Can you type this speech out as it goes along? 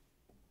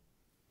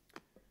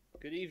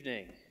Good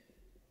evening.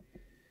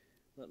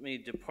 Let me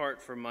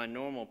depart from my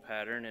normal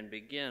pattern and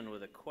begin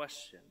with a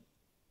question.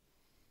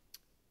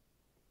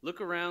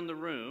 Look around the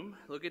room,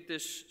 look at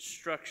this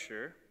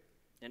structure,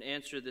 and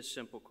answer this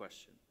simple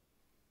question.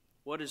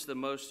 What is the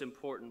most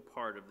important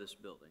part of this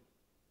building?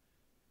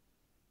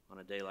 On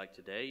a day like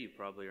today, you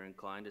probably are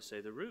inclined to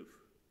say the roof.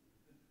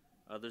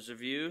 Others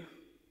of you,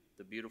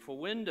 the beautiful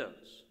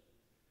windows,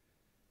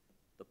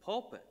 the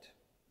pulpit,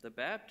 the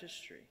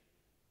baptistry,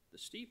 the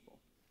steeple.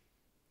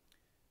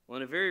 Well,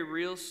 in a very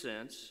real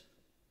sense,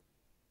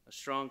 a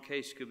strong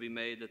case could be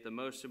made that the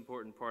most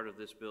important part of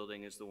this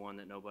building is the one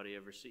that nobody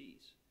ever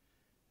sees,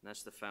 and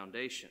that's the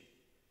foundation.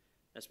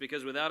 That's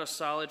because without a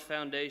solid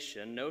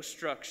foundation, no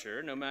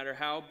structure, no matter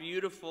how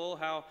beautiful,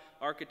 how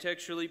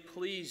architecturally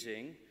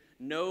pleasing,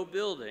 no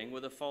building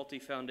with a faulty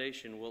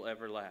foundation will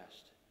ever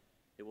last.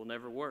 It will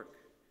never work.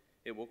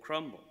 It will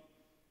crumble.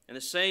 And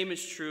the same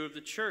is true of the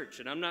church.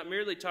 And I'm not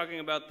merely talking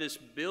about this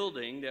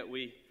building that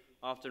we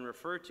often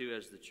refer to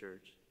as the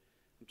church.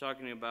 I'm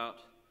talking about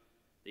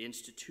the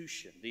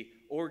institution, the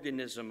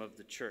organism of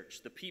the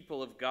church, the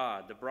people of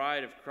God, the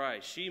bride of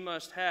Christ. She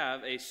must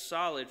have a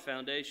solid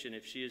foundation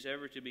if she is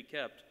ever to be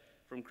kept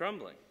from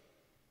crumbling.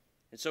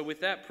 And so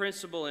with that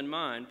principle in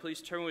mind, please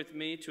turn with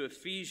me to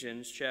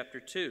Ephesians chapter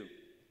 2.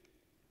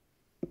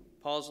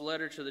 Paul's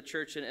letter to the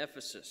church in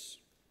Ephesus,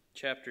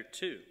 chapter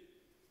 2.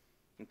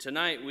 And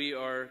tonight we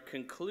are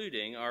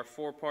concluding our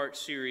four-part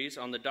series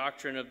on the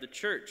doctrine of the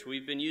church.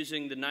 We've been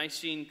using the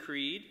Nicene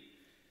Creed,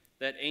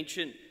 that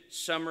ancient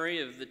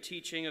summary of the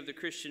teaching of the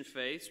Christian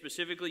faith,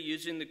 specifically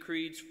using the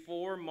Creed's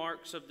 4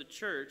 marks of the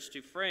church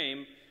to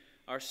frame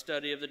our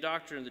study of the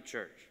doctrine of the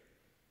church.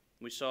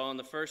 We saw in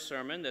the first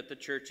sermon that the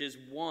church is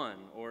one,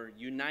 or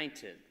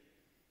united.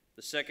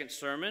 The second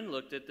sermon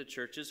looked at the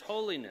church's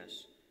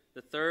holiness.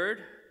 The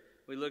third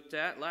we looked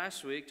at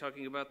last week,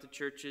 talking about the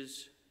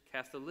church's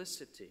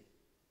Catholicity,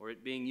 or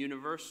it being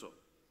universal.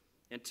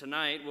 And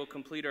tonight we'll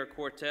complete our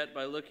quartet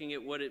by looking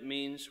at what it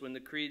means when the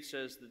Creed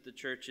says that the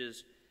church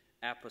is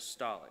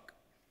apostolic.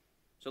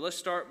 So let's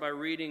start by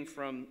reading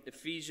from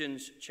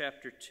Ephesians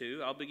chapter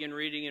 2. I'll begin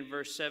reading in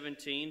verse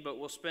 17, but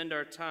we'll spend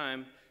our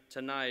time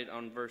tonight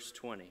on verse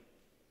 20.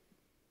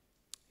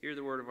 Hear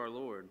the word of our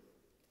Lord.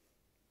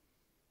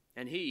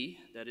 And he,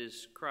 that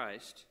is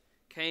Christ,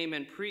 came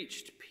and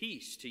preached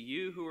peace to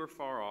you who are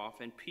far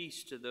off, and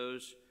peace to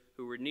those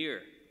who were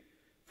near.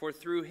 For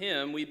through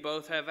him we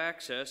both have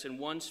access in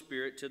one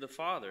Spirit to the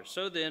Father.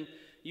 So then,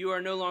 you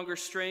are no longer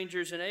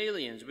strangers and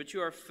aliens, but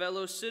you are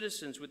fellow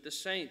citizens with the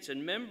saints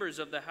and members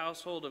of the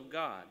household of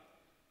God,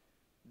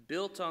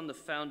 built on the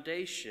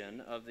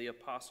foundation of the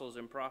apostles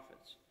and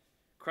prophets,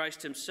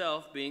 Christ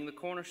himself being the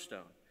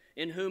cornerstone,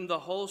 in whom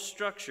the whole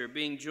structure,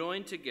 being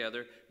joined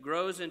together,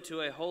 grows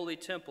into a holy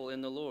temple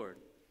in the Lord.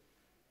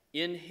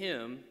 In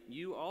him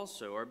you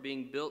also are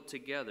being built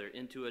together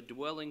into a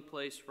dwelling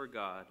place for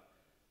God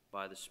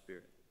by the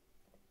Spirit.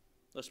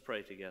 Let's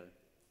pray together.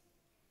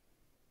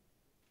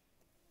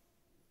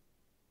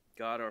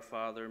 God our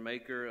Father,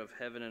 maker of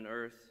heaven and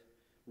earth,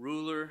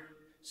 ruler,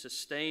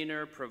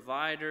 sustainer,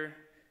 provider,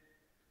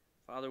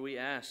 Father, we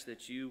ask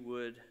that you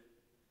would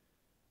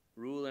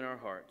rule in our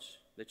hearts,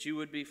 that you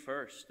would be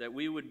first, that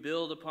we would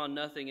build upon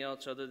nothing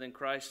else other than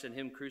Christ and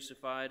him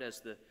crucified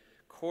as the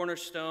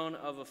cornerstone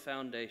of a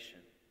foundation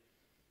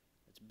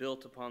that's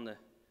built upon the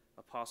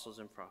apostles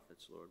and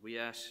prophets, Lord. We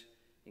ask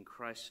in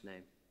Christ's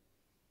name,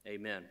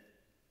 amen.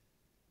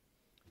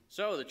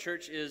 So the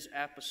church is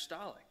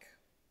apostolic.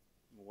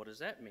 What does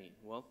that mean?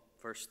 Well,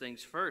 first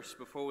things first.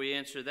 Before we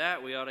answer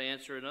that, we ought to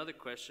answer another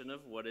question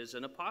of what is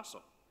an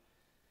apostle.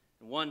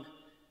 One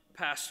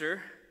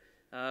pastor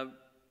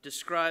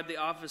described the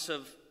office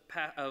of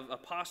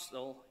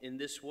apostle in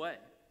this way.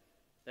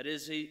 That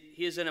is, he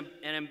is an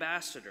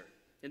ambassador.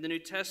 In the New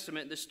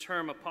Testament, this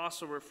term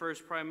apostle refers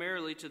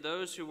primarily to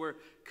those who were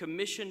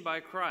commissioned by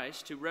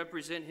Christ to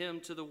represent him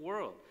to the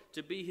world,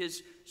 to be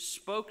his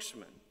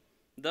spokesman.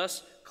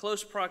 Thus,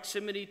 close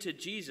proximity to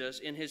Jesus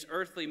in his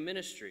earthly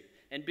ministry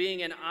and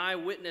being an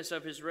eyewitness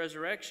of his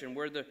resurrection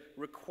were the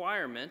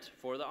requirement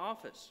for the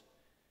office.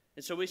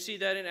 And so we see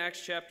that in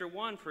Acts chapter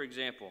 1, for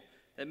example.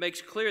 That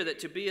makes clear that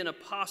to be an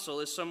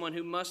apostle is someone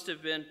who must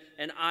have been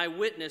an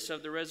eyewitness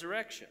of the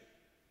resurrection.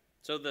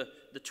 So the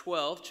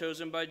 12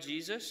 chosen by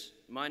Jesus,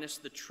 minus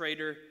the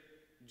traitor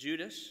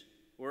Judas,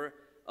 were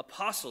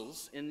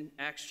apostles in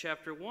Acts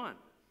chapter 1.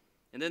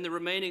 And then the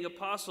remaining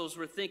apostles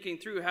were thinking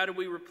through, how do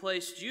we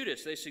replace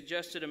Judas? They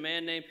suggested a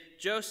man named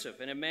Joseph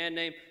and a man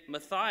named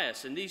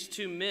Matthias. And these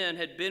two men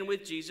had been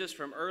with Jesus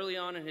from early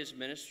on in his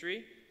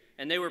ministry,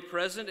 and they were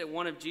present at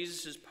one of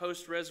Jesus'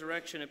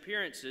 post-resurrection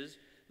appearances.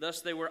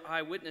 Thus, they were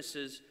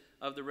eyewitnesses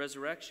of the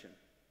resurrection.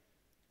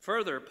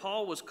 Further,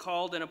 Paul was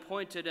called and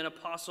appointed an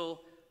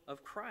apostle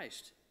of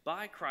Christ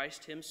by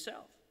Christ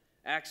himself.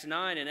 Acts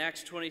 9 and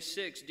Acts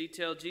 26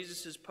 detail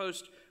Jesus'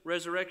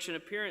 post-resurrection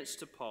appearance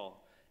to Paul.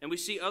 And we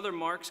see other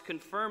marks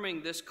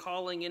confirming this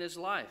calling in his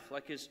life,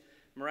 like his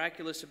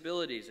miraculous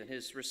abilities and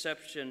his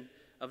reception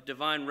of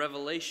divine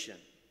revelation,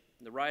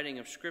 the writing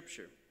of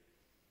Scripture.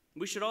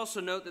 We should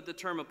also note that the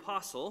term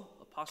apostle,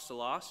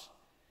 apostolos,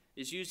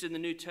 is used in the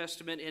New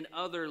Testament in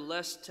other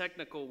less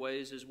technical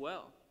ways as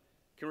well.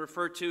 It can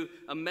refer to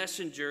a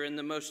messenger in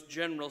the most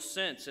general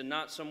sense and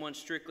not someone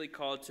strictly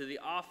called to the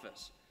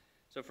office.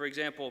 So, for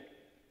example,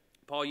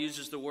 Paul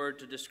uses the word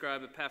to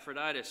describe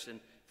Epaphroditus in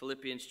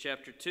Philippians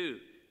chapter 2.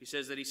 He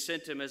says that he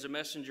sent him as a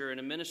messenger and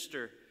a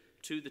minister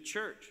to the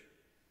church.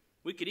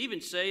 We could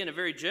even say in a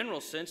very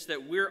general sense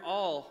that we're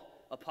all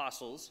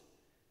apostles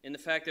in the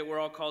fact that we're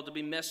all called to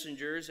be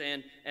messengers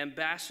and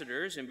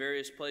ambassadors in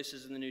various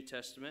places in the New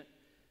Testament.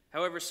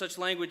 However, such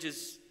language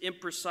is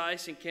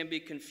imprecise and can be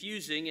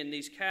confusing in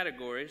these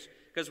categories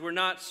because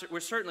we're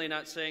certainly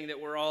not saying that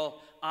we're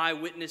all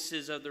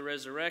eyewitnesses of the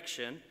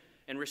resurrection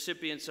and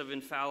recipients of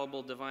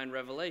infallible divine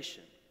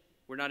revelation.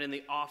 We're not in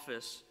the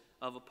office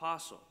of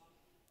apostle.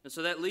 And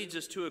so that leads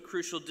us to a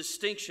crucial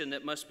distinction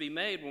that must be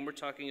made when we're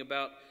talking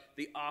about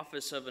the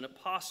office of an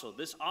apostle.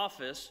 This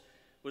office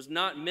was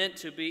not meant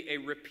to be a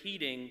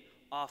repeating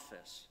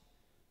office.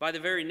 By the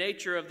very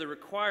nature of the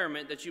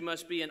requirement that you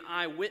must be an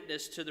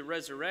eyewitness to the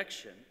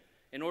resurrection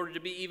in order to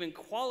be even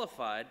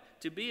qualified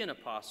to be an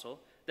apostle,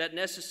 that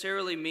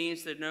necessarily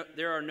means that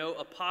there are no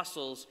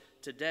apostles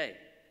today.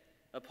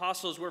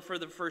 Apostles were for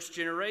the first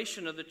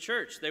generation of the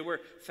church. They were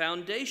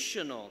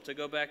foundational, to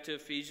go back to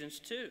Ephesians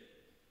 2.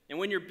 And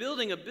when you're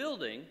building a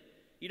building,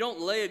 you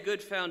don't lay a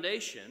good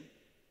foundation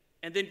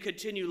and then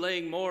continue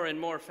laying more and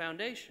more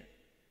foundation.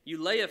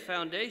 You lay a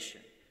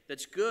foundation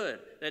that's good,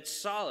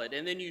 that's solid,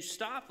 and then you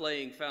stop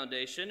laying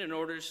foundation in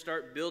order to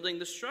start building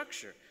the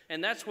structure.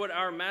 And that's what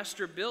our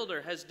master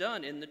builder has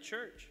done in the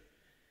church.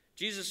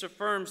 Jesus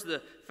affirms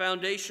the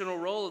foundational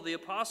role of the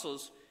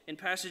apostles in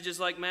passages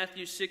like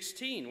Matthew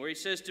 16, where he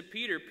says to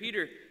Peter,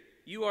 "Peter,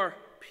 you are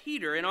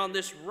Peter, and on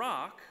this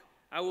rock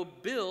I will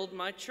build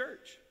my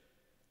church."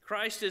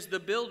 Christ is the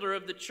builder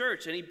of the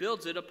church, and he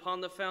builds it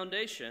upon the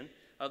foundation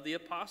of the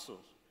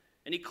apostles.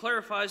 And he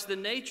clarifies the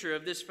nature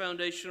of this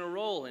foundational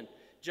role in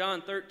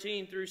John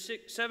 13 through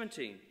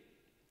 17,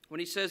 when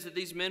he says that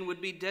these men would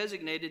be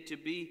designated to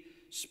be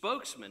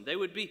spokesmen. They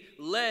would be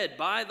led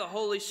by the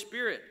Holy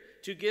Spirit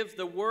to give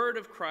the word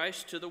of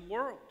Christ to the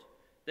world.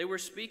 They were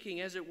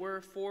speaking, as it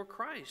were, for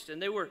Christ,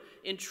 and they were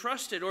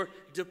entrusted or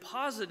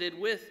deposited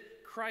with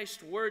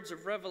Christ's words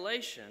of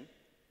revelation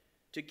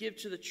to give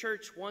to the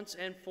church once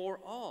and for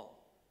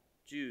all.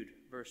 Jude,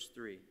 verse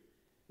 3.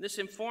 This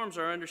informs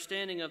our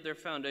understanding of their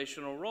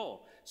foundational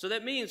role. So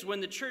that means when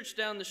the church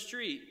down the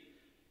street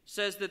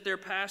says that their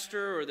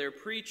pastor or their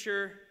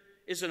preacher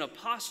is an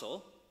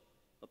apostle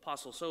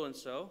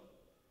so-and-so,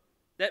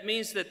 that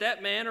means that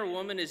that man or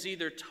woman is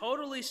either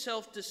totally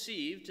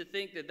self-deceived to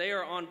think that they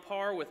are on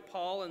par with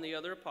Paul and the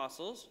other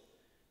apostles,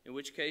 in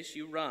which case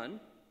you run,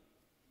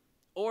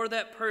 or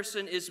that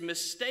person is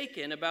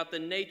mistaken about the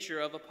nature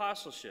of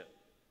apostleship.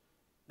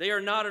 They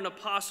are not an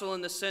apostle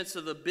in the sense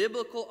of the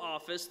biblical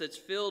office that's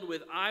filled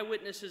with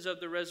eyewitnesses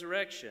of the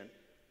resurrection,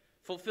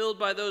 fulfilled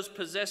by those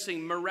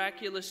possessing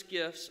miraculous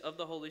gifts of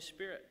the Holy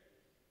Spirit.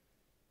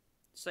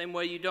 Same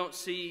way you don't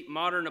see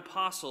modern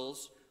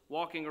apostles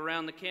walking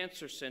around the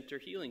cancer center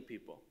healing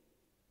people.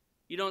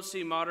 You don't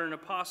see modern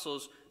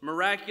apostles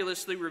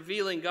miraculously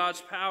revealing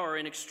God's power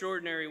in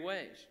extraordinary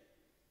ways.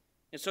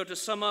 And so to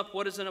sum up,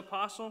 what is an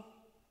apostle?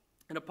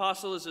 An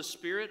apostle is a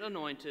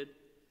Spirit-anointed,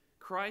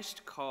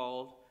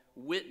 Christ-called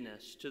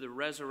witness to the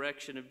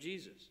resurrection of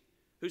Jesus,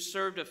 who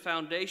served a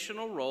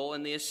foundational role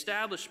in the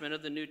establishment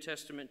of the New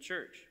Testament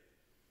church.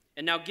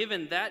 And now,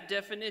 given that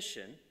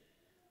definition,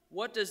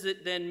 what does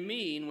it then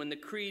mean when the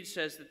Creed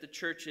says that the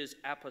church is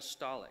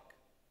apostolic?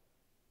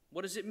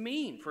 What does it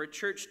mean for a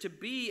church to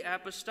be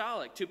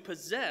apostolic, to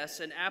possess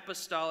an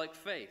apostolic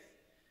faith?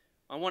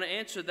 I want to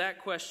answer that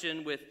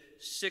question with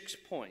 6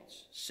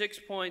 points. 6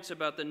 points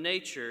about the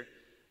nature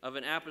of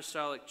an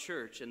apostolic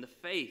church and the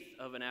faith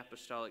of an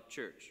apostolic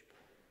church.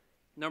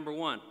 Number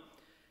 1,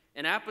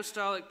 an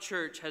apostolic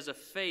church has a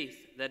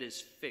faith that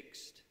is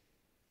fixed.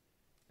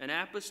 An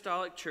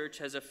apostolic church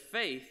has a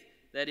faith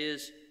that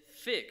is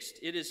fixed.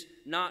 It is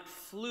not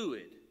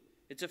fluid.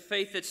 It's a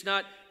faith that's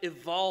not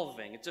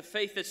evolving. It's a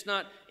faith that's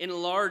not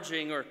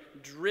enlarging or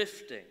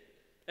drifting.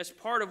 That's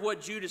part of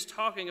what Jude is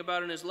talking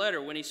about in his letter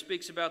when he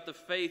speaks about the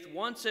faith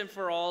once and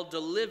for all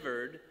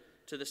delivered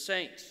to the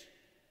saints.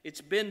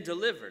 It's been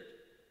delivered,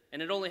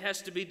 and it only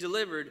has to be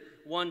delivered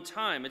one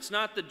time. It's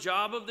not the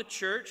job of the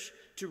church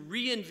to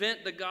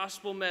reinvent the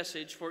gospel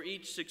message for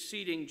each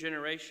succeeding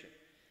generation.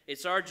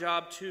 It's our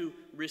job to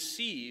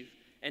receive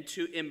and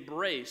to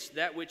embrace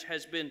that which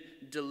has been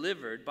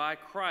delivered by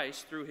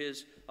Christ through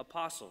his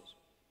apostles.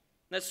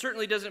 That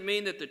certainly doesn't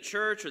mean that the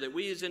church or that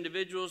we as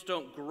individuals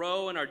don't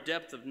grow in our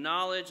depth of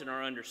knowledge and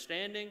our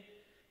understanding.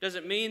 It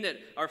doesn't mean that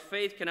our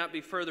faith cannot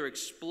be further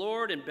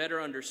explored and better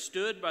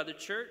understood by the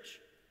church.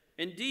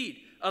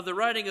 Indeed, of the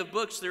writing of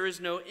books there is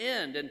no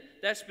end, and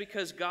that's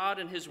because God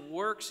and his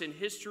works in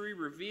history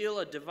reveal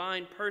a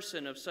divine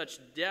person of such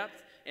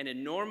depth and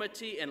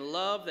enormity and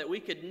love that we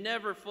could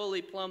never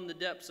fully plumb the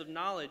depths of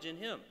knowledge in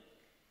him.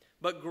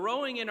 But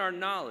growing in our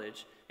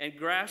knowledge and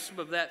grasp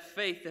of that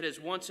faith that has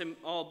once and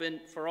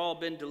for all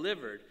been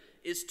delivered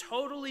is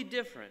totally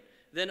different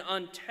than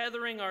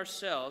untethering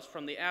ourselves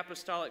from the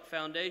apostolic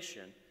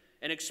foundation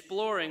and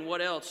exploring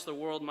what else the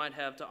world might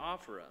have to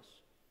offer us.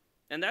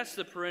 And that's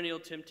the perennial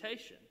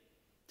temptation,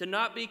 to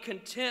not be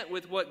content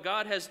with what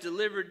God has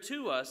delivered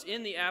to us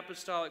in the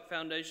apostolic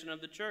foundation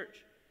of the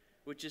church,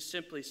 which is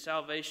simply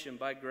salvation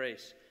by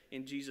grace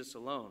in Jesus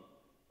alone.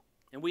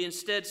 And we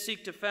instead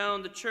seek to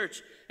found the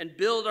church and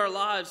build our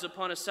lives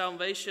upon a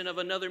salvation of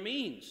another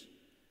means,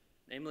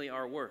 namely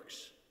our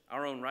works,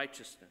 our own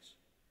righteousness.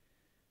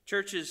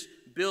 Churches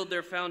build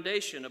their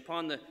foundation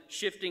upon the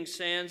shifting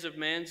sands of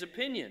man's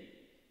opinion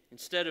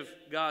instead of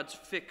God's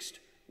fixed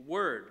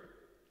word.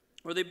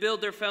 Or they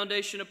build their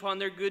foundation upon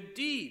their good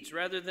deeds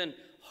rather than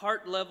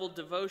heart-level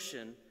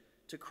devotion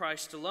to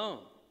Christ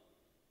alone.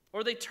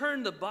 Or they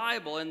turn the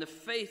Bible and the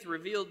faith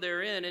revealed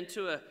therein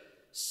into a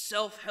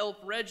self-help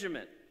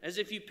regiment, as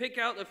if you pick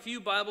out a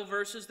few Bible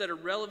verses that are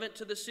relevant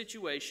to the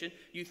situation,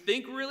 you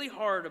think really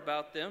hard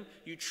about them,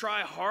 you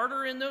try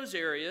harder in those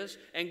areas,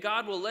 and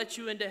God will let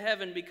you into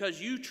heaven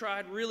because you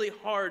tried really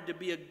hard to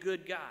be a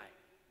good guy.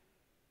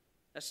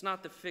 That's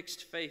not the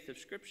fixed faith of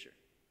Scripture.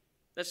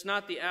 That's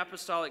not the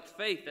apostolic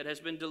faith that has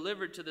been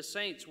delivered to the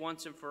saints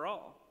once and for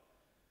all.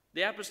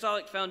 The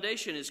apostolic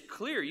foundation is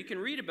clear. You can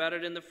read about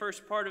it in the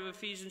first part of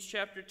Ephesians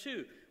chapter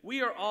 2.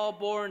 We are all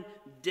born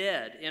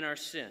dead in our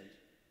sin.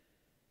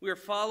 We are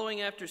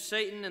following after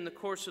Satan in the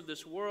course of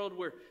this world.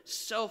 We're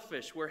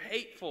selfish. We're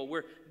hateful.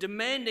 We're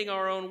demanding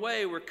our own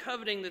way. We're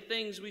coveting the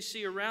things we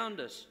see around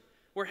us.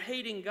 We're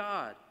hating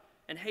God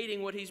and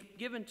hating what He's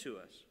given to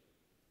us.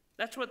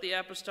 That's what the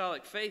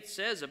apostolic faith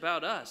says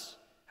about us,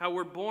 how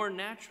we're born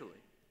naturally.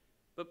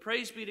 But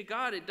praise be to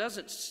God, it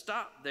doesn't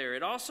stop there.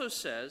 It also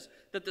says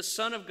that the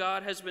Son of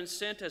God has been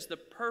sent as the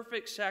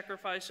perfect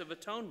sacrifice of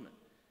atonement,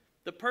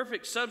 the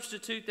perfect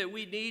substitute that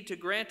we need to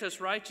grant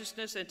us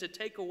righteousness and to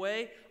take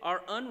away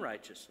our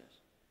unrighteousness.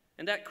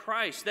 And that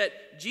Christ,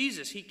 that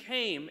Jesus, He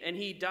came and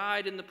He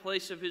died in the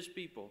place of His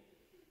people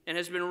and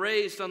has been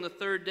raised on the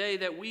third day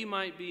that we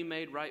might be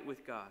made right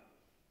with God.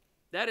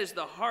 That is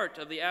the heart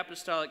of the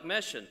apostolic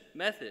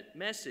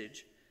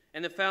message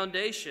and the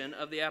foundation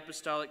of the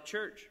apostolic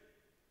church.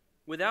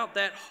 Without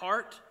that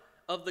heart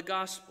of the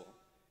gospel,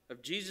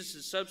 of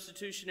Jesus'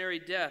 substitutionary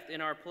death in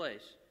our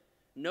place,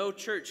 no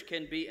church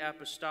can be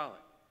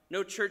apostolic.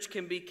 No church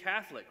can be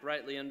Catholic,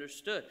 rightly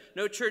understood.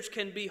 No church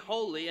can be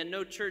holy, and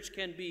no church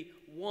can be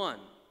one.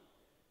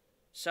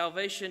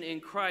 Salvation in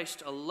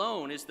Christ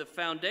alone is the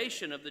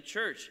foundation of the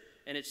church,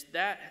 and it's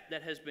that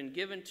has been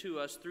given to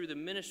us through the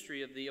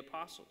ministry of the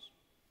apostles.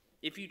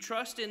 If you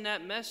trust in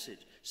that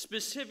message,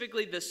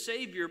 specifically the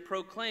Savior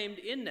proclaimed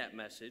in that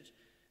message,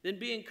 then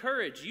be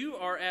encouraged. You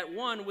are at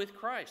one with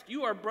Christ.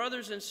 You are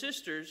brothers and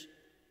sisters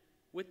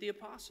with the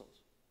apostles.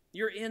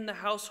 You're in the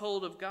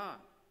household of God.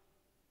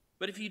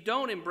 But if you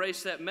don't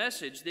embrace that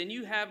message, then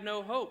you have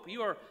no hope.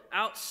 You are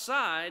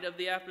outside of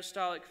the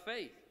apostolic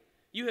faith.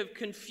 You have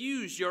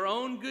confused your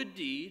own good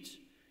deeds,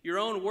 your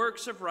own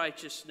works of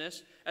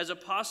righteousness, as a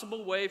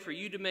possible way for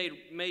you to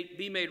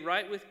be made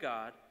right with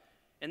God.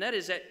 And that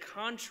is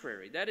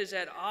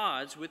at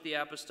odds with the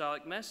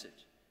apostolic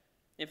message.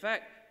 In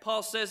fact,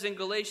 Paul says in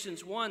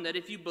Galatians 1 that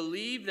if you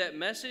believe that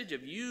message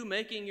of you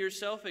making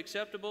yourself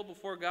acceptable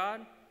before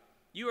God,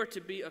 you are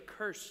to be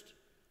accursed,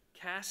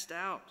 cast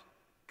out,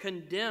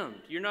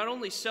 condemned. You're not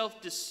only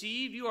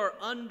self-deceived, you are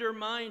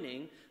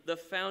undermining the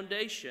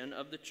foundation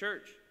of the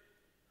church.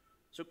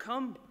 So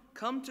come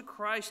to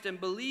Christ and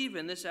believe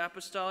in this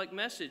apostolic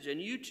message, and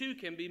you too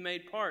can be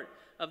made part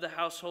of the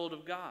household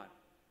of God.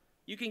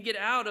 You can get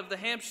out of the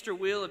hamster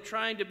wheel of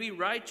trying to be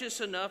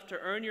righteous enough to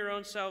earn your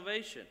own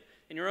salvation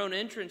and your own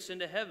entrance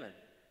into heaven.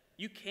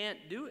 You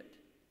can't do it.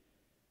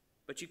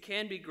 But you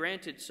can be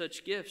granted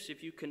such gifts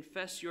if you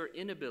confess your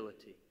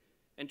inability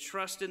and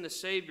trust in the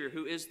Savior,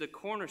 who is the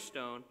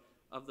cornerstone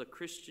of the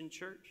Christian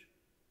church,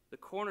 the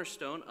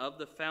cornerstone of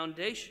the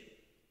foundation.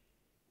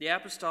 The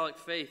apostolic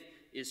faith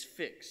is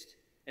fixed,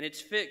 and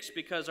it's fixed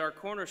because our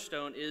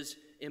cornerstone is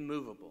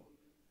immovable.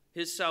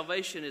 His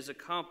salvation is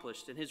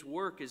accomplished, and His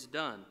work is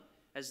done,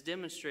 as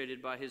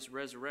demonstrated by His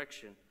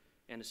resurrection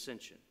and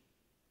ascension.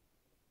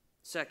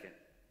 Second,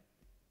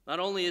 not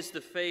only is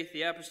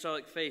the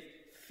apostolic faith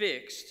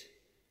fixed,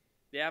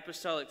 the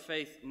apostolic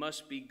faith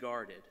must be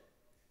guarded.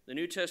 The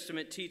New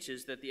Testament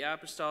teaches that the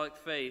apostolic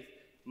faith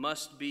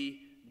must be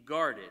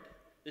guarded.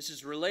 This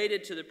is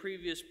related to the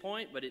previous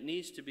point, but it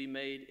needs to be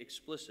made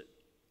explicit.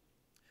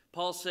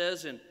 Paul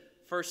says in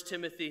 1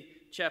 Timothy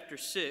chapter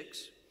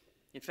 6,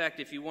 in fact,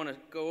 if you want to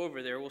go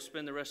over there, we'll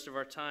spend the rest of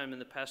our time in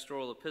the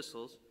pastoral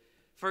epistles.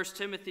 1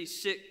 Timothy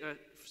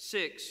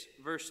 6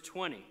 verse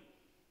 20.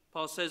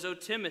 Paul says, O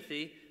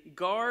Timothy,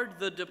 guard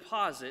the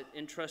deposit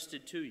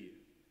entrusted to you.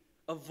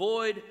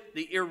 Avoid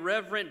the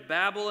irreverent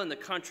babble and the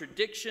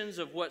contradictions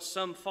of what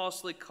some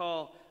falsely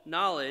call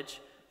knowledge,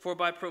 for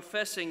by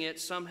professing it,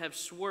 some have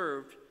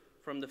swerved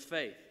from the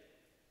faith.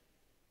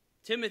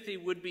 Timothy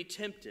would be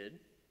tempted,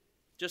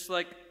 just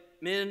like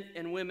men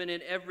and women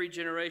in every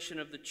generation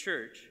of the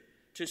church,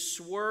 to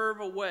swerve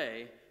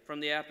away from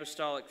the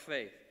apostolic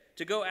faith,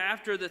 to go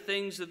after the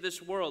things of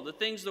this world, the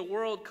things the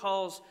world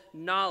calls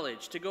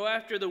knowledge, to go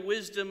after the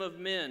wisdom of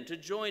men, to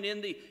join in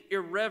the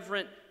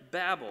irreverent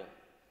babble.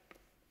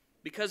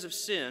 Because of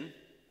sin,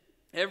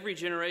 every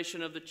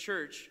generation of the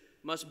church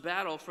must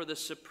battle for the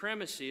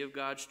supremacy of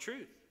God's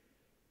truth.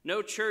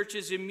 No church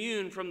is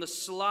immune from the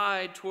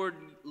slide toward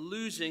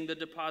losing the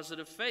deposit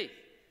of faith.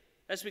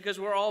 That's because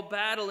we're all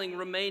battling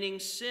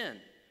remaining sin,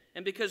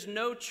 and because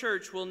no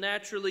church will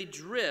naturally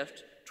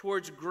drift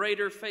towards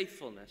greater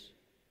faithfulness.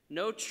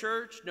 No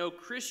church, no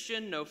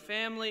Christian, no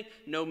family,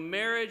 no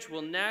marriage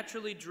will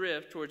naturally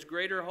drift towards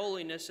greater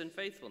holiness and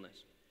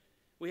faithfulness.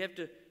 We have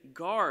to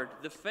guard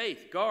the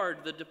faith, guard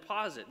the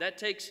deposit. That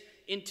takes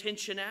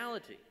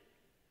intentionality.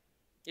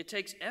 It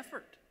takes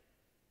effort.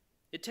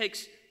 It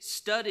takes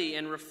study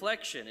and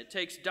reflection. It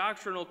takes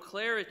doctrinal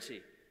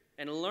clarity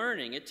and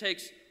learning. It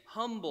takes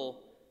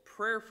humble,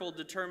 prayerful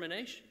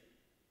determination.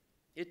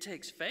 It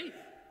takes faith.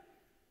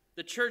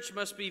 The church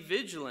must be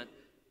vigilant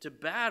to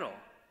battle,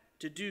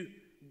 to do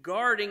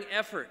guarding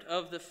effort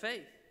of the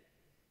faith.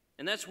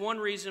 And that's one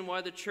reason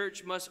why the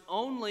church must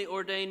only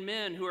ordain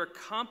men who are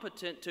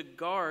competent to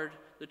guard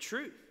the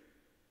truth.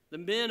 The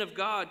men of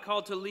God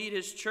called to lead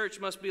his church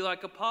must be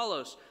like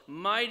Apollos,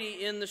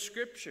 mighty in the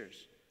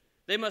Scriptures.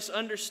 They must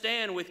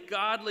understand with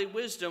godly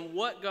wisdom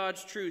what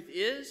God's truth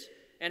is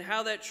and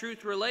how that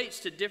truth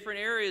relates to different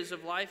areas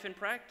of life and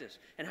practice,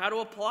 and how to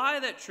apply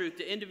that truth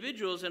to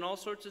individuals in all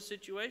sorts of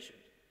situations.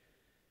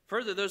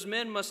 Further, those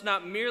men must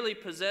not merely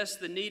possess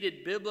the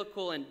needed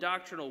biblical and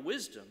doctrinal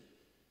wisdom,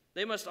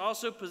 they must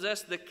also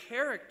possess the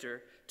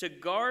character to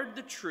guard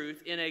the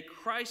truth in a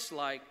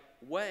Christ-like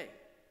way.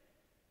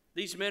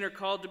 These men are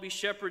called to be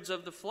shepherds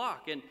of the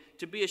flock, and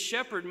to be a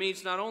shepherd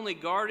means not only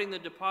guarding the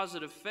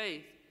deposit of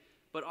faith,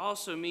 but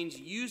also means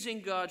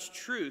using God's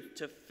truth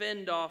to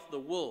fend off the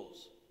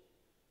wolves.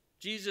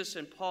 Jesus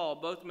and Paul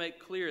both make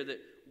clear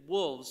that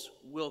wolves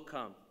will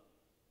come,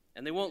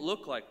 and they won't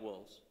look like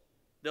wolves.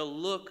 They'll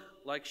look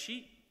like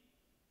sheep.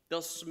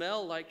 They'll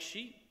smell like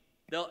sheep.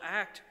 They'll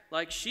act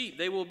like sheep.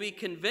 They will be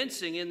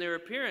convincing in their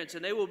appearance,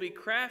 and they will be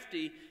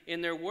crafty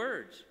in their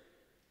words.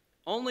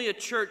 Only a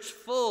church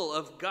full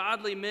of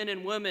godly men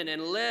and women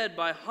and led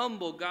by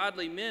humble,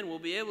 godly men will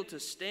be able to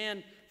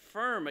stand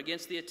firm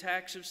against the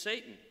attacks of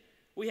Satan.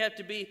 We have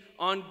to be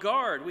on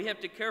guard. We have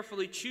to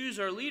carefully choose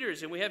our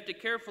leaders, and we have to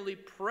carefully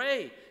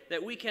pray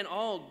that we can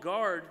all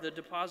guard the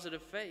deposit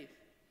of faith.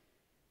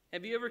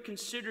 Have you ever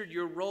considered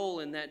your role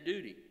in that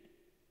duty?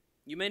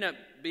 You may not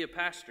be a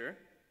pastor.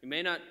 You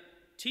may not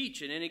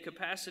teach in any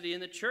capacity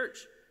in the church.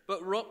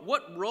 But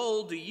what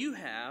role do you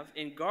have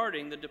in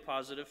guarding the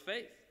deposit of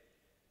faith?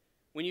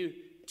 When you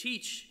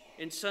teach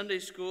in Sunday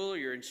school, or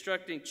you're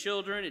instructing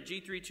children at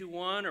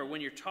G321, or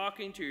when you're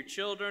talking to your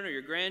children or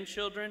your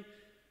grandchildren,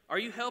 are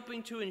you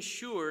helping to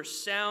ensure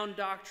sound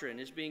doctrine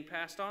is being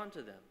passed on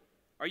to them?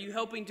 Are you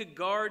helping to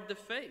guard the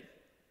faith?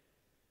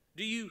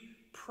 Do you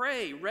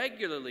pray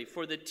regularly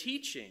for the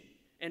teaching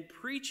and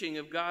preaching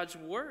of God's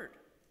word,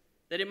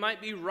 that it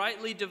might be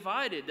rightly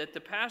divided, that the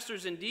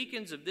pastors and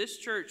deacons of this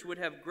church would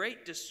have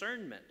great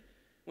discernment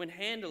when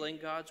handling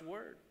God's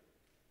word?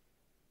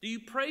 Do you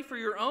pray for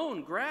your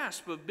own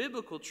grasp of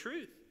biblical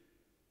truth,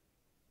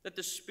 that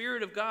the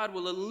Spirit of God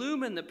will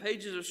illumine the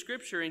pages of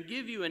Scripture and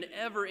give you an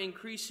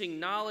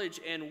ever-increasing knowledge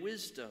and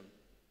wisdom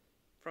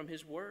from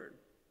His Word?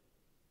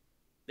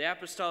 The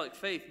apostolic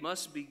faith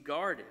must be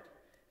guarded,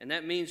 and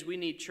that means we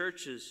need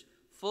churches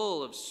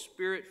full of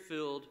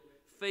Spirit-filled,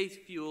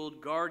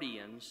 faith-fueled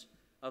guardians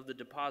of the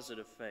deposit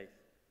of faith.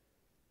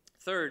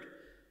 Third,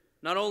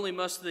 not only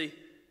must the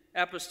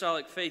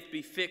apostolic faith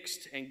be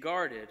fixed and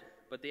guarded,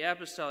 but the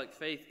apostolic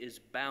faith is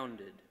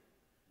bounded.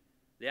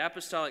 The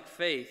apostolic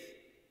faith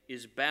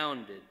is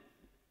bounded.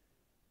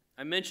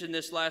 I mentioned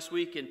this last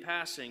week in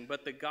passing,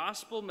 but the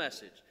gospel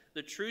message,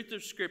 the truth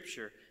of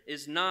Scripture,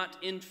 is not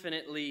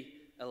infinitely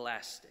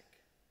elastic.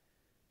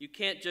 You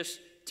can't just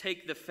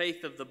take the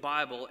faith of the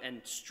Bible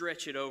and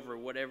stretch it over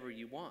whatever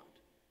you want.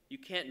 You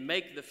can't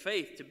make the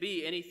faith to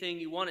be anything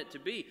you want it to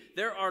be.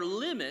 There are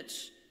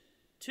limits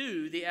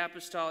to the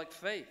apostolic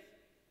faith.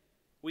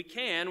 We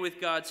can,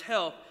 with God's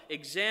help,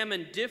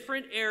 examine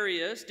different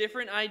areas,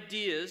 different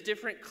ideas,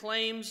 different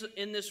claims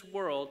in this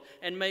world,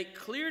 and make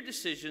clear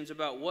decisions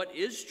about what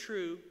is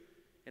true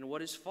and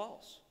what is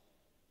false.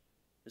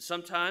 And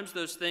sometimes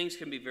those things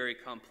can be very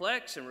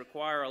complex and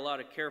require a lot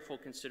of careful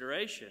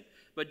consideration.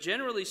 But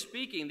generally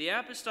speaking, the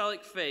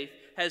apostolic faith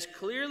has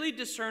clearly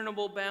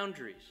discernible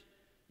boundaries.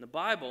 The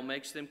Bible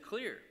makes them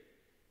clear.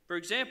 For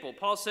example,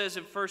 Paul says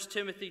in 1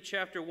 Timothy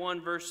chapter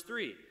 1, verse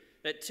 3,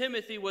 that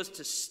Timothy was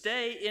to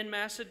stay in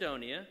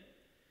Macedonia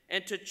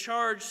and to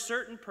charge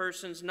certain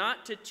persons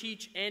not to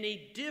teach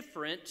any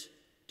different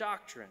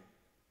doctrine.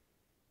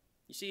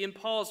 You see, in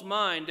Paul's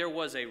mind, there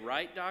was a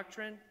right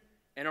doctrine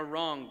and a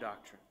wrong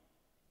doctrine.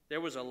 There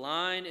was a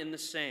line in the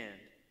sand,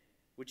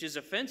 which is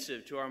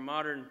offensive to our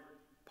modern,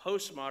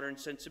 postmodern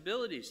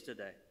sensibilities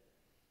today.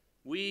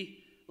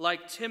 We,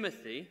 like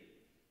Timothy,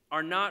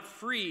 are not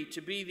free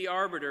to be the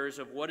arbiters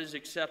of what is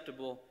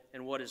acceptable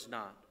and what is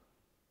not.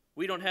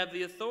 We don't have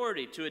the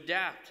authority to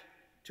adapt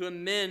to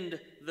amend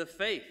the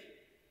faith.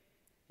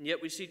 And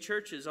yet we see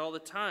churches all the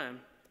time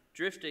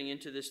drifting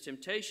into this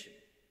temptation.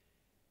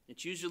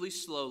 It's usually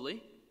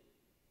slowly,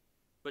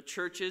 but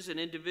churches and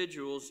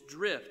individuals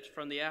drift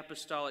from the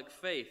apostolic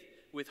faith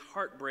with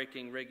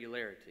heartbreaking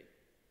regularity.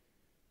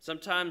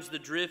 Sometimes the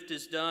drift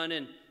is done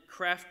in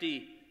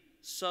crafty,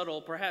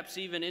 subtle, perhaps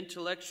even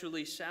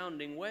intellectually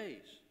sounding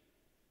ways.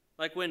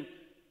 Like when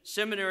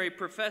seminary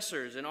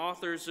professors and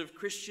authors of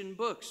Christian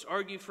books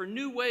argue for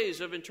new ways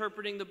of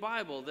interpreting the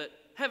Bible that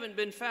haven't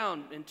been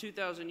found in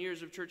 2,000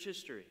 years of church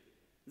history.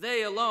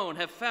 They alone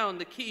have found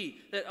the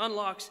key that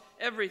unlocks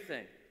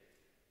everything.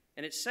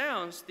 And it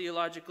sounds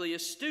theologically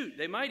astute.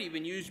 They might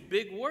even use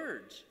big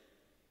words.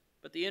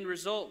 But the end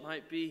result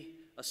might be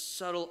a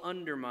subtle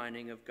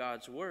undermining of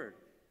God's word.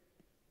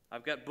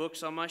 I've got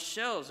books on my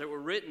shelves that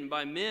were written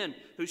by men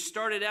who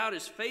started out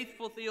as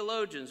faithful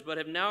theologians but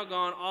have now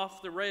gone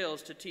off the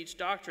rails to teach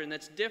doctrine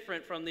that's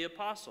different from the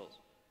apostles.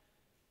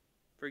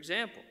 For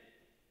example,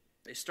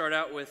 they start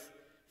out with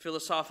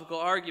philosophical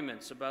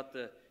arguments about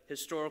the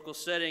historical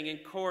setting in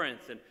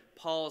Corinth and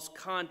Paul's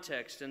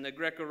context and the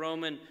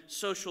Greco-Roman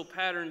social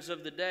patterns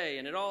of the day,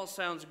 and it all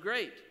sounds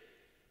great.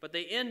 But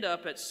they end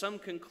up at some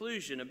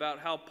conclusion about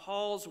how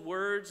Paul's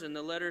words in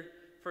the letter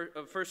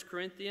of 1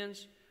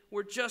 Corinthians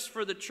were just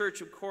for the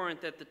church of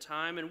Corinth at the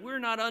time, and we're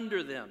not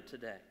under them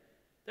today.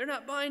 They're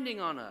not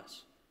binding on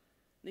us.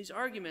 And these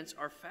arguments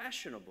are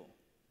fashionable.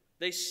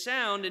 They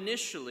sound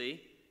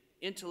initially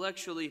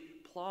intellectually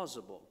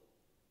plausible.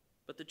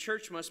 But the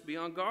church must be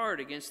on guard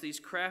against these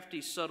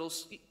crafty, subtle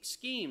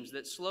schemes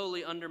that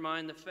slowly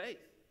undermine the faith.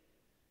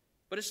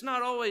 But it's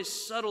not always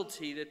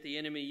subtlety that the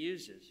enemy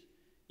uses.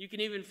 You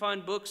can even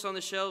find books on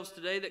the shelves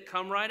today that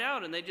come right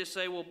out and they just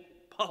say, well,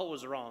 Paul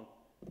was wrong.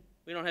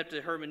 We don't have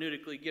to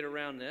hermeneutically get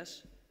around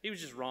this. He was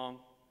just wrong.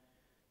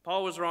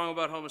 Paul was wrong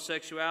about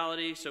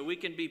homosexuality, so we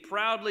can be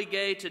proudly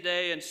gay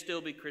today and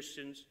still be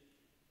Christians.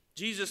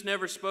 Jesus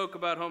never spoke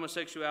about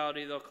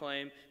homosexuality, they'll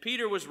claim.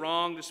 Peter was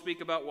wrong to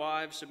speak about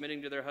wives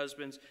submitting to their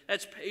husbands.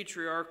 That's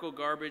patriarchal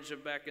garbage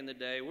of back in the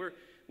day.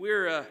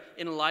 We're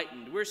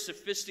enlightened. We're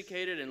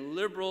sophisticated and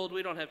liberal.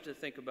 We don't have to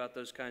think about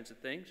those kinds of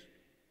things.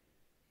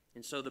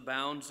 And so the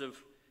bounds of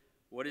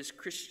what is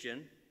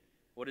Christian,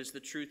 what is the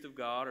truth of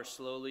God, are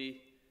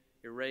slowly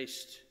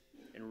erased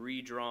and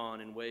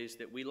redrawn in ways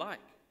that we like.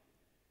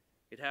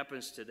 It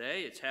happens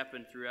today. It's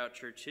happened throughout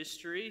church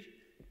history,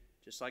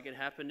 just like it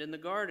happened in the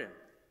garden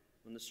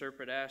when the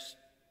serpent asked,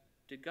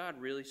 did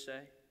God really say?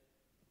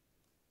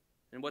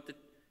 And what the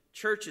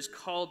church is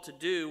called to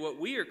do, what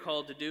we are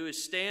called to do,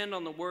 is stand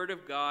on the word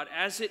of God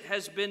as it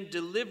has been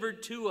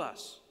delivered to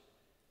us,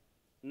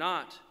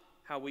 not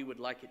how we would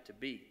like it to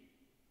be.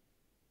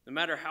 No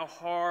matter how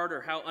hard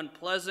or how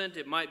unpleasant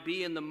it might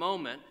be in the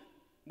moment,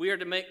 we are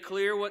to make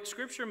clear what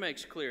Scripture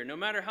makes clear, no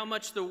matter how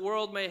much the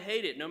world may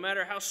hate it, no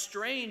matter how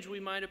strange we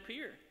might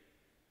appear.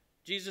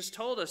 Jesus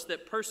told us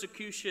that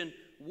persecution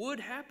would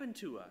happen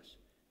to us.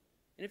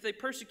 And if they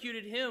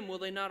persecuted him, will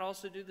they not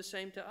also do the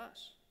same to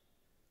us?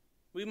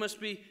 We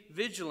must be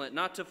vigilant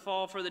not to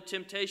fall for the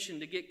temptation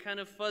to get kind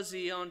of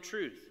fuzzy on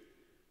truth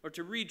or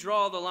to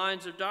redraw the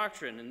lines of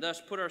doctrine and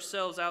thus put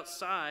ourselves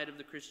outside of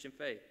the Christian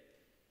faith.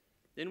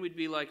 Then we'd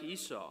be like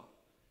Esau.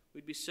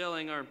 We'd be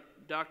selling our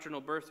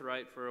doctrinal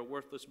birthright for a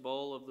worthless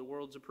bowl of the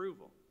world's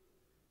approval.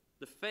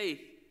 The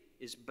faith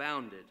is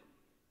bounded,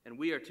 and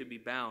we are to be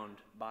bound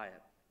by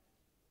it.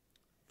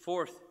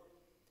 Fourth,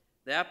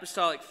 the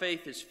apostolic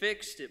faith is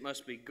fixed, it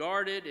must be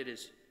guarded, it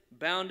is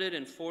bounded,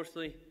 and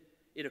fourthly,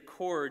 it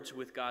accords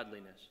with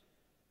godliness.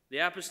 The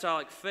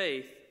apostolic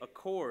faith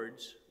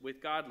accords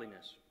with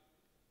godliness.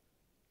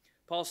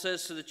 Paul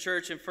says to the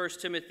church in 1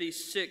 Timothy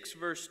 6,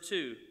 verse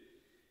 2,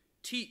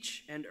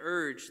 teach and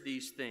urge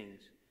these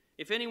things.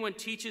 If anyone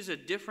teaches a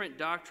different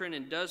doctrine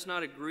and does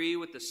not agree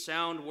with the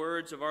sound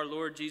words of our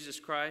Lord Jesus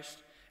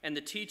Christ and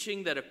the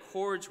teaching that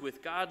accords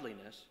with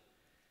godliness,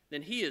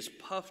 then he is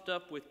puffed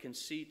up with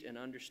conceit and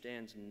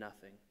understands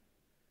nothing.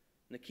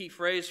 And the key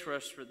phrase for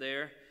us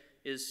there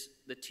is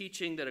the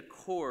teaching that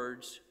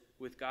accords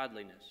with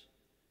godliness.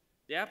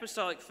 The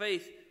apostolic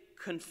faith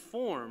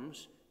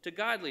conforms to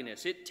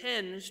godliness. It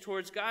tends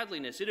towards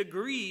godliness. It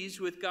agrees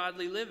with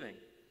godly living.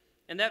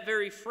 And that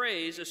very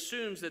phrase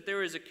assumes that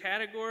there is a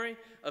category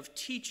of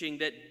teaching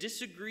that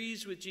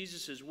disagrees with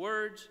Jesus'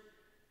 words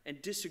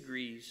and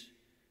disagrees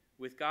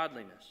with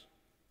godliness.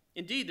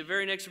 Indeed, the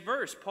very next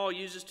verse Paul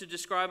uses to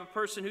describe a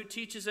person who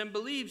teaches and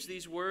believes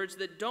these words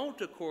that don't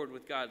accord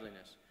with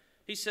godliness.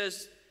 He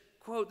says,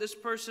 quote, this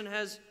person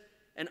has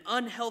an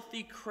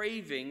unhealthy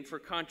craving for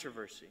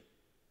controversy.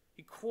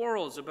 He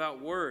quarrels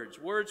about words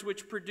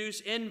which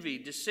produce envy,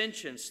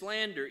 dissension,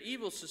 slander,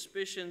 evil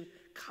suspicion,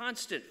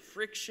 constant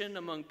friction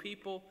among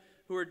people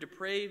who are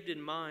depraved in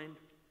mind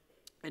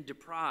and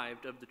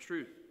deprived of the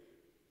truth.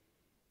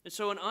 And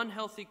so an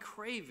unhealthy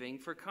craving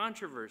for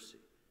controversy,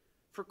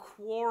 for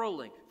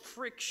quarreling,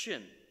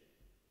 friction.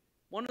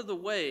 One of the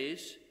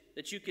ways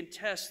that you can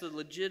test the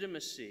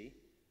legitimacy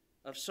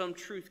of some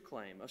truth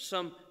claim, of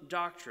some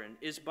doctrine,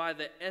 is by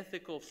the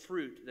ethical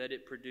fruit that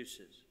it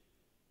produces.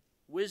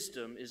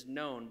 wisdom is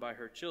known by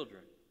her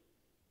children.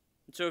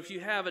 And so if you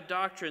have a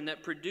doctrine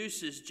that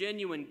produces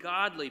genuine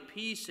godly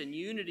peace and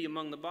unity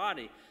among the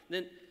body,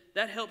 then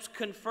that helps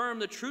confirm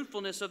the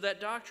truthfulness of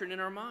that doctrine in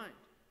our mind.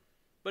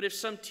 But if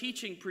some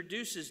teaching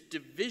produces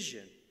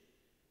division,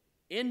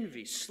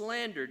 envy,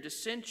 slander,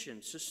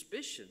 dissension,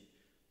 suspicion,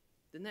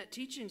 then that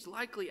teaching is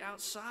likely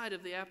outside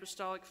of the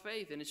apostolic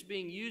faith, and it's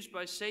being used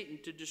by Satan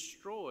to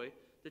destroy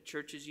the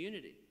church's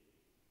unity.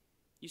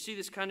 You see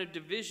this kind of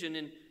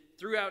division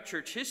throughout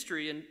church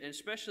history, and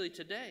especially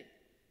today.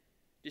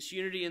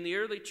 Disunity in the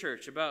early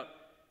church about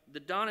the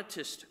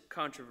Donatist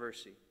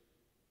controversy,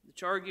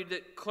 which argued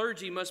that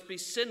clergy must be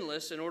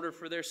sinless in order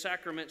for their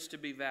sacraments to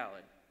be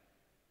valid.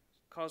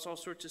 It caused all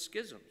sorts of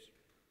schisms.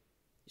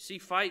 You see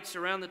fights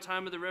around the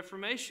time of the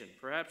Reformation,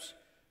 perhaps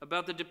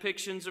about the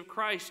depictions of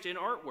Christ in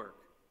artwork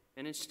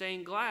and in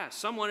stained glass.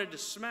 Some wanted to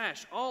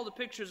smash all the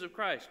pictures of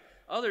Christ.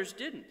 Others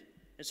didn't.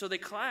 And so they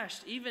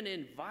clashed even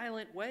in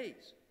violent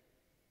ways.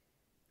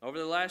 Over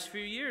the last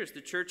few years,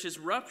 the church has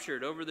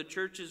ruptured over the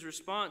church's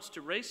response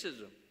to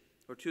racism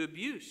or to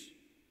abuse.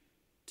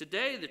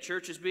 Today, the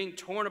church is being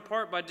torn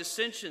apart by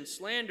dissension,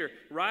 slander,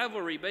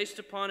 rivalry based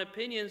upon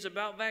opinions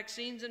about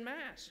vaccines and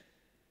masks.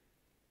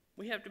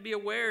 We have to be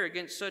aware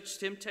against such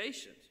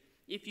temptations.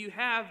 If you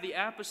have the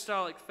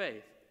apostolic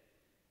faith,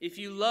 if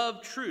you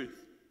love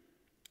truth,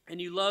 and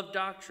you love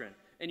doctrine,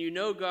 and you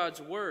know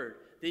God's word,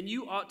 then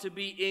you ought to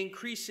be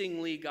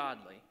increasingly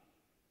godly.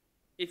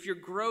 If your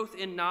growth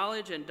in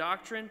knowledge and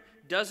doctrine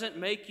doesn't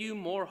make you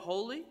more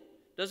holy,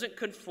 doesn't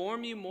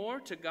conform you more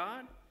to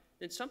God,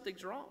 then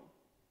something's wrong.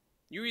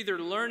 You're either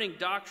learning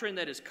doctrine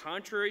that is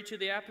contrary to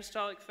the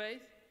apostolic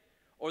faith,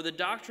 or the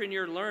doctrine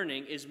you're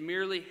learning is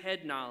merely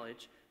head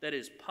knowledge that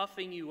is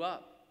puffing you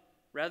up,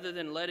 rather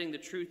than letting the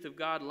truth of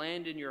God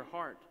land in your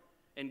heart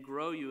and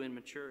grow you in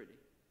maturity.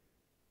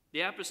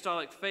 The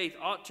apostolic faith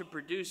ought to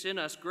produce in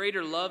us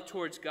greater love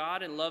towards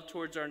God and love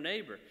towards our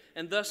neighbor,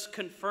 and thus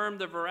confirm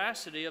the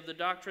veracity of the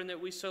doctrine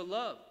that we so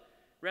love,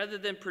 rather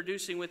than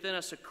producing within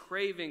us a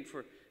craving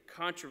for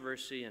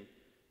controversy and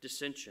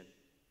dissension.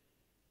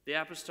 The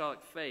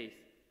apostolic faith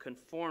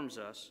conforms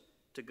us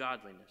to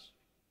godliness.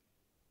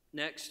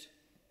 Next,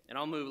 and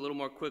I'll move a little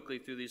more quickly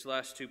through these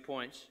last 2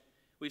 points,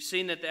 we've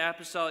seen that the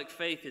apostolic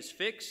faith is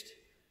fixed,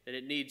 that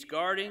it needs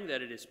guarding,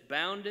 that it is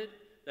bounded,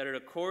 that it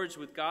accords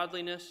with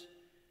godliness.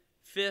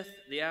 Fifth,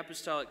 the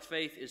apostolic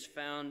faith is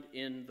found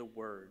in the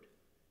Word.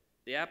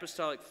 The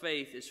apostolic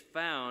faith is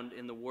found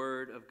in the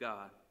Word of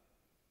God.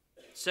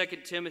 2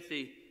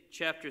 Timothy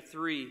chapter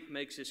 3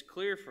 makes this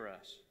clear for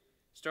us.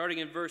 Starting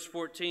in verse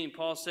 14,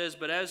 Paul says,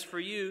 "But as for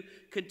you,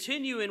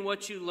 continue in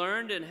what you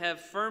learned and have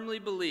firmly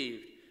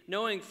believed,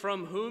 knowing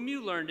from whom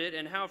you learned it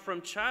and how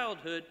from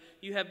childhood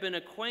you have been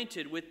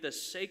acquainted with the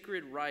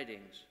sacred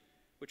writings,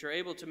 which are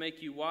able to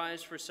make you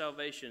wise for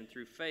salvation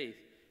through faith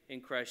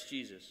in Christ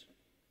Jesus."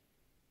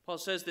 Paul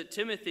says that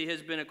Timothy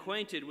has been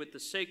acquainted with the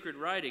sacred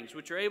writings,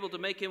 which are able to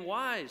make him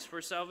wise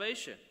for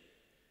salvation.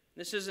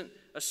 This isn't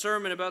a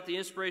sermon about the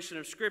inspiration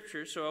of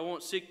Scripture, so I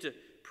won't seek to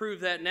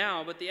prove that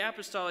now, but the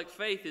apostolic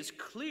faith is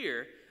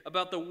clear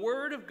about the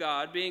Word of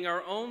God being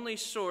our only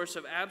source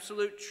of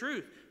absolute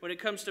truth when it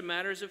comes to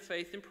matters of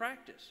faith and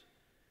practice.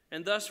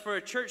 And thus, for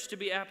a church to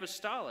be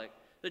apostolic,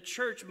 the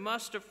church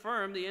must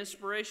affirm the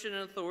inspiration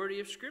and authority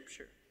of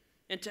Scripture.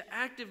 And to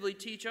actively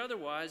teach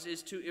otherwise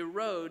is to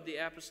erode the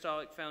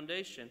apostolic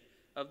foundation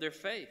of their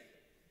faith.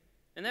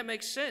 And that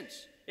makes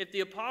sense. If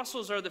the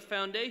apostles are the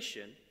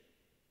foundation,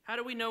 how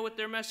do we know what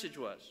their message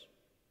was?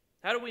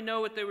 How do we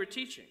know what they were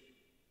teaching?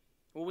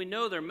 Well, we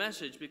know their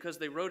message because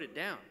they wrote it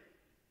down.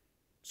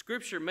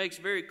 Scripture makes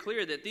very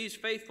clear that these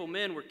faithful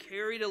men were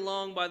carried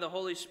along by the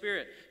Holy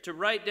Spirit to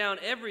write down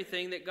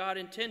everything that God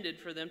intended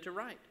for them to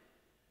write.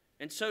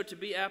 And so to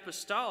be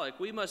apostolic,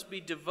 we must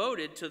be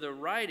devoted to the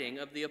writing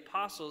of the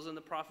apostles and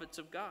the prophets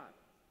of God.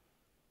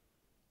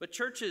 But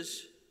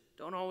churches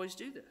don't always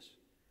do this.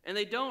 And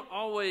they don't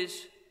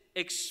always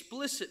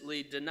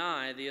explicitly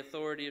deny the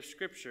authority of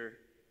Scripture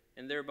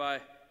and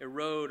thereby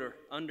erode or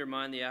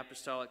undermine the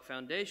apostolic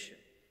foundation.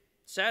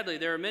 Sadly,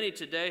 there are many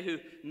today who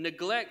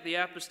neglect the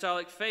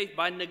apostolic faith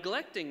by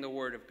neglecting the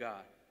Word of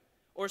God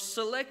or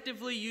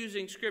selectively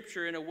using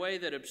Scripture in a way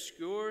that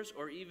obscures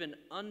or even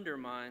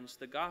undermines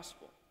the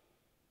gospel.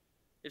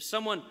 If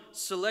someone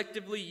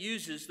selectively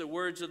uses the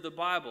words of the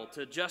Bible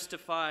to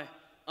justify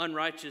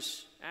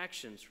unrighteous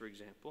actions, for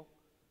example,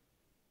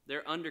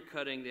 they're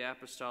undercutting the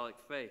apostolic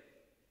faith.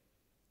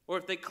 Or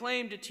if they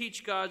claim to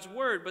teach God's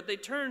word, but they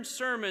turn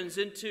sermons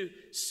into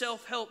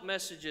self-help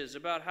messages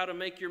about how to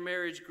make your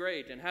marriage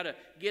great and how to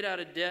get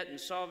out of debt and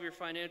solve your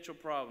financial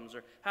problems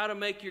or how to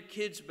make your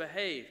kids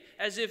behave,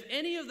 as if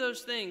any of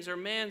those things are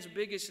man's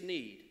biggest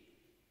need,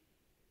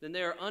 then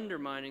they are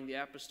undermining the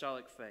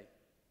apostolic faith.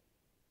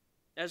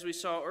 As we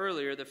saw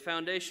earlier, the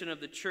foundation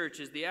of the church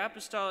is the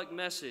apostolic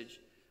message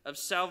of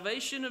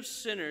salvation of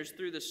sinners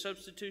through the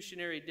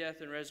substitutionary death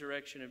and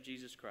resurrection of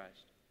Jesus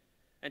Christ.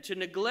 And to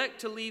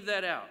neglect to leave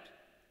that out,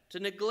 to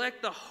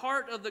neglect the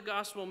heart of the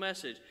gospel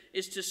message,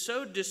 is to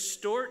so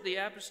distort the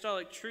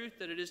apostolic truth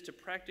that it is to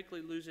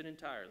practically lose it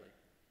entirely.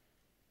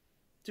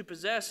 To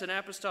possess an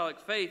apostolic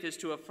faith is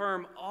to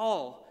affirm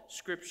all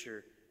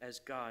Scripture as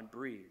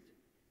God-breathed,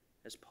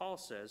 as Paul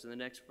says in the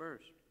next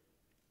verse.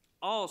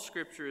 All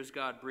Scripture is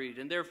God-breathed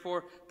and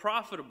therefore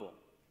profitable.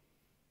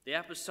 The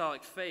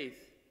apostolic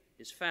faith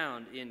is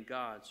found in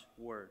God's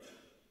Word.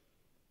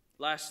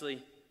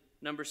 Lastly,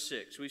 number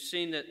 6, we've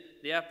seen that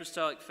the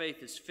apostolic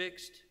faith is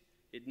fixed,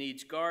 it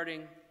needs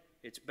guarding,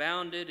 it's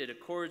bounded, it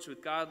accords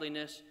with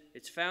godliness,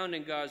 it's found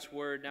in God's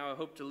Word. Now I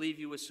hope to leave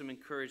you with some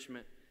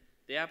encouragement.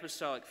 The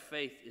apostolic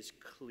faith is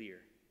clear.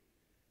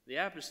 The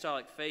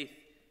apostolic faith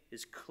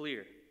is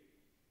clear.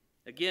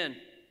 Again,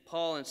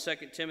 Paul in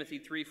 2 Timothy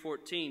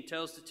 3:14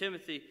 tells to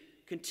Timothy,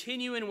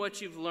 continue in what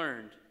you've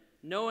learned,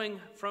 knowing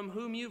from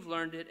whom you've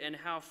learned it and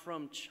how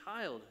from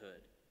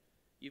childhood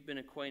you've been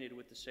acquainted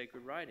with the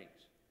sacred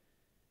writings.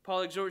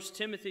 Paul exhorts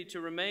Timothy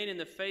to remain in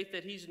the faith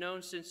that he's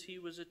known since he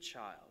was a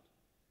child.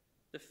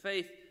 The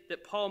faith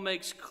that Paul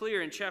makes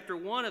clear in chapter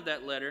 1 of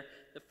that letter,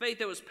 the faith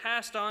that was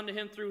passed on to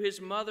him through his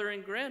mother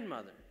and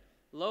grandmother,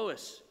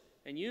 Lois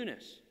and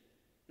Eunice.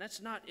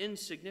 That's not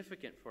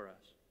insignificant for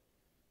us.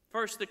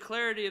 First, the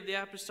clarity of the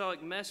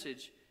apostolic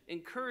message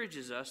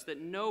encourages us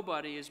that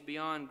nobody is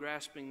beyond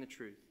grasping the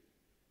truth.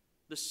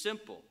 The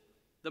simple,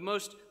 the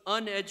most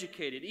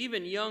uneducated,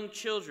 even young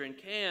children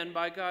can,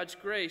 by God's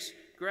grace,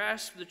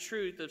 grasp the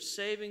truth of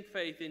saving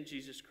faith in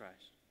Jesus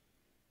Christ.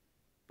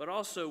 But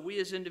also, we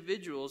as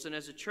individuals and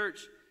as a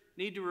church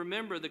need to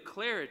remember the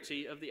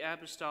clarity of the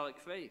apostolic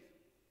faith.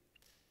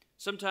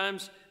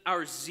 Sometimes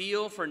our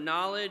zeal for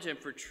knowledge and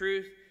for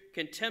truth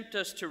can tempt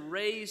us to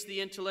raise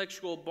the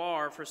intellectual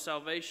bar for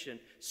salvation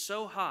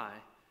so high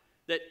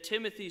that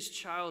Timothy's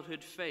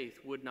childhood faith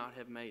would not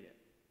have made it.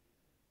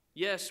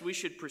 Yes, we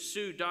should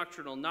pursue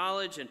doctrinal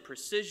knowledge and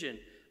precision,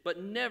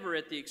 but never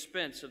at the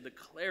expense of the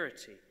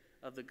clarity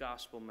of the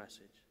gospel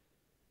message.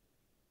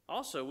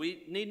 Also,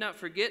 we need not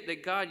forget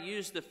that God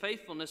used the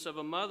faithfulness of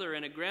a mother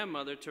and a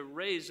grandmother to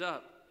raise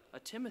up a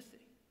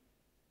Timothy.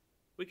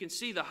 We can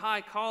see the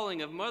high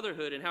calling of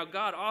motherhood and how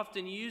God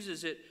often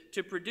uses it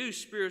to produce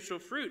spiritual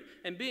fruit,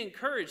 and be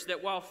encouraged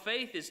that while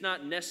faith is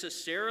not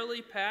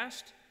necessarily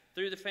passed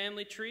through the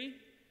family tree,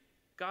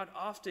 God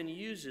often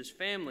uses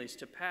families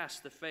to pass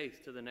the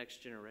faith to the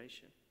next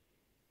generation.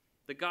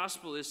 The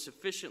gospel is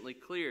sufficiently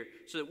clear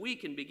so that we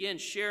can begin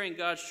sharing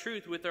God's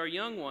truth with our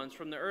young ones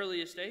from the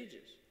earliest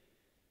ages.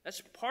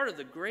 That's part of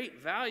the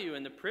great value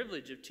and the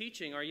privilege of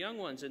teaching our young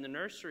ones in the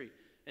nursery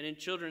and in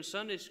children's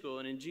Sunday school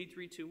and in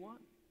G321.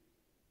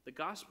 The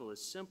gospel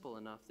is simple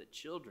enough that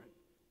children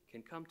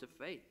can come to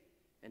faith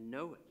and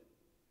know it.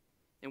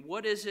 And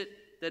what is it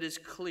that is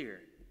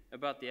clear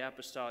about the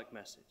apostolic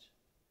message?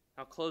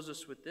 I'll close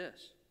us with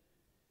this.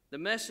 The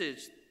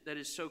message that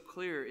is so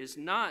clear is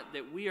not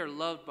that we are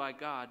loved by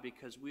God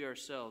because we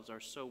ourselves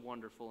are so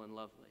wonderful and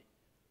lovely.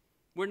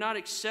 We're not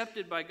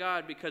accepted by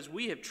God because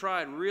we have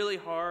tried really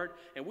hard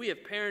and we have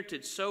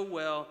parented so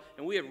well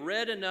and we have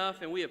read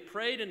enough and we have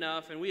prayed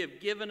enough and we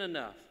have given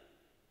enough.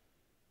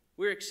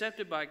 We're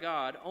accepted by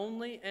God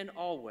only and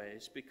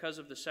always because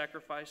of the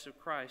sacrifice of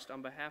Christ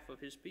on behalf of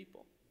his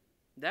people.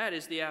 That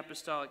is the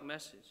apostolic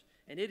message,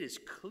 and it is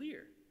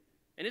clear,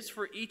 and it's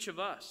for each of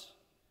us.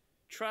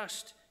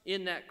 Trust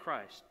in that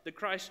Christ, the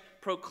Christ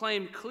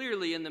proclaimed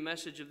clearly in the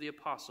message of the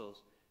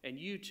apostles, and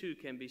you too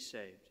can be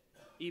saved,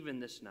 even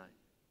this night.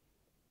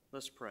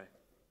 Let's pray.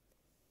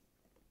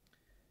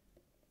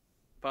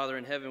 Father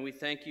in heaven, we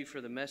thank you for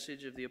the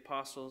message of the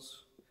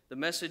apostles, the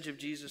message of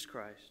Jesus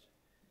Christ,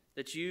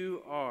 that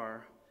you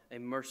are a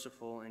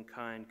merciful and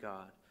kind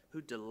God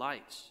who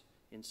delights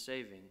in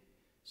saving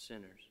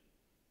sinners.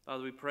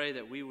 Father, we pray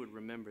that we would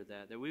remember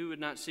that we would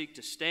not seek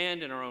to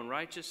stand in our own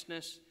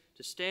righteousness,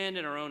 to stand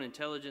in our own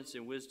intelligence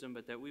and wisdom,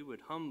 but that we would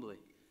humbly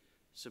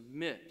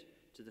submit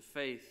to the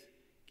faith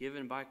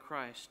given by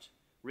Christ,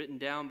 written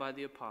down by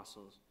the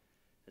apostles,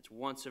 that's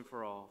once and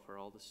for all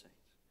the saints.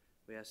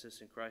 We ask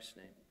this in Christ's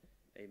name.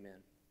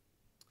 Amen.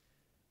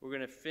 We're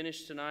going to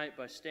finish tonight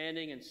by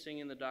standing and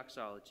singing the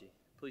doxology.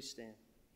 Please stand.